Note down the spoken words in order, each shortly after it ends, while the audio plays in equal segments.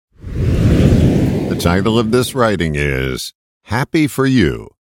title of this writing is Happy for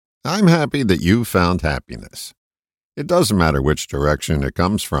You. I'm happy that you found happiness. It doesn't matter which direction it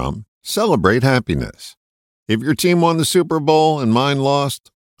comes from. Celebrate happiness. If your team won the Super Bowl and mine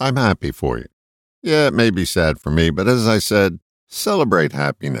lost, I'm happy for you. Yeah, it may be sad for me, but as I said, celebrate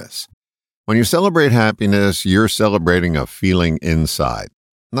happiness. When you celebrate happiness, you're celebrating a feeling inside,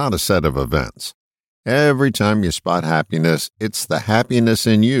 not a set of events. Every time you spot happiness, it's the happiness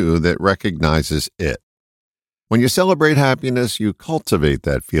in you that recognizes it. When you celebrate happiness, you cultivate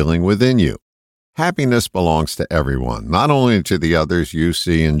that feeling within you. Happiness belongs to everyone, not only to the others you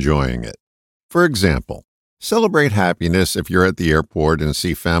see enjoying it. For example, celebrate happiness if you're at the airport and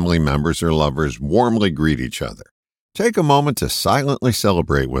see family members or lovers warmly greet each other. Take a moment to silently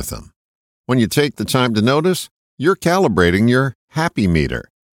celebrate with them. When you take the time to notice, you're calibrating your happy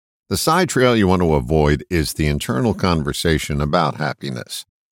meter. The side trail you want to avoid is the internal conversation about happiness.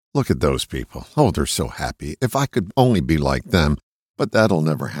 Look at those people. Oh, they're so happy. If I could only be like them, but that'll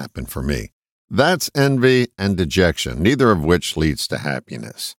never happen for me. That's envy and dejection, neither of which leads to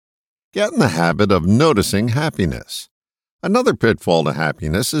happiness. Get in the habit of noticing happiness. Another pitfall to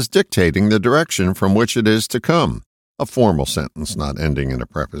happiness is dictating the direction from which it is to come. A formal sentence not ending in a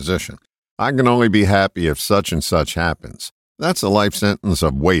preposition. I can only be happy if such and such happens. That's a life sentence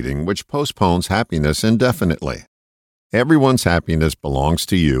of waiting, which postpones happiness indefinitely. Everyone's happiness belongs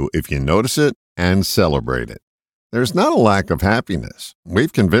to you if you notice it and celebrate it. There's not a lack of happiness.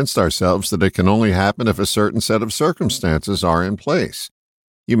 We've convinced ourselves that it can only happen if a certain set of circumstances are in place.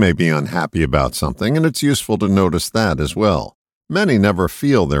 You may be unhappy about something, and it's useful to notice that as well. Many never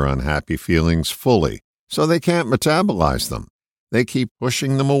feel their unhappy feelings fully, so they can't metabolize them. They keep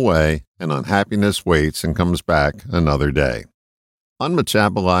pushing them away, and unhappiness waits and comes back another day.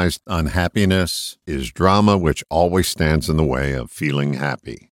 Unmetabolized unhappiness is drama which always stands in the way of feeling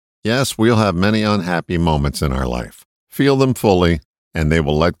happy. Yes, we'll have many unhappy moments in our life. Feel them fully, and they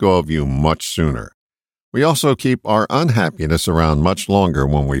will let go of you much sooner. We also keep our unhappiness around much longer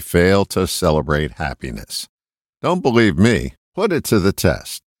when we fail to celebrate happiness. Don't believe me? Put it to the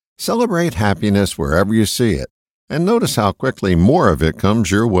test. Celebrate happiness wherever you see it, and notice how quickly more of it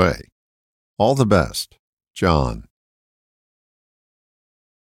comes your way. All the best, John.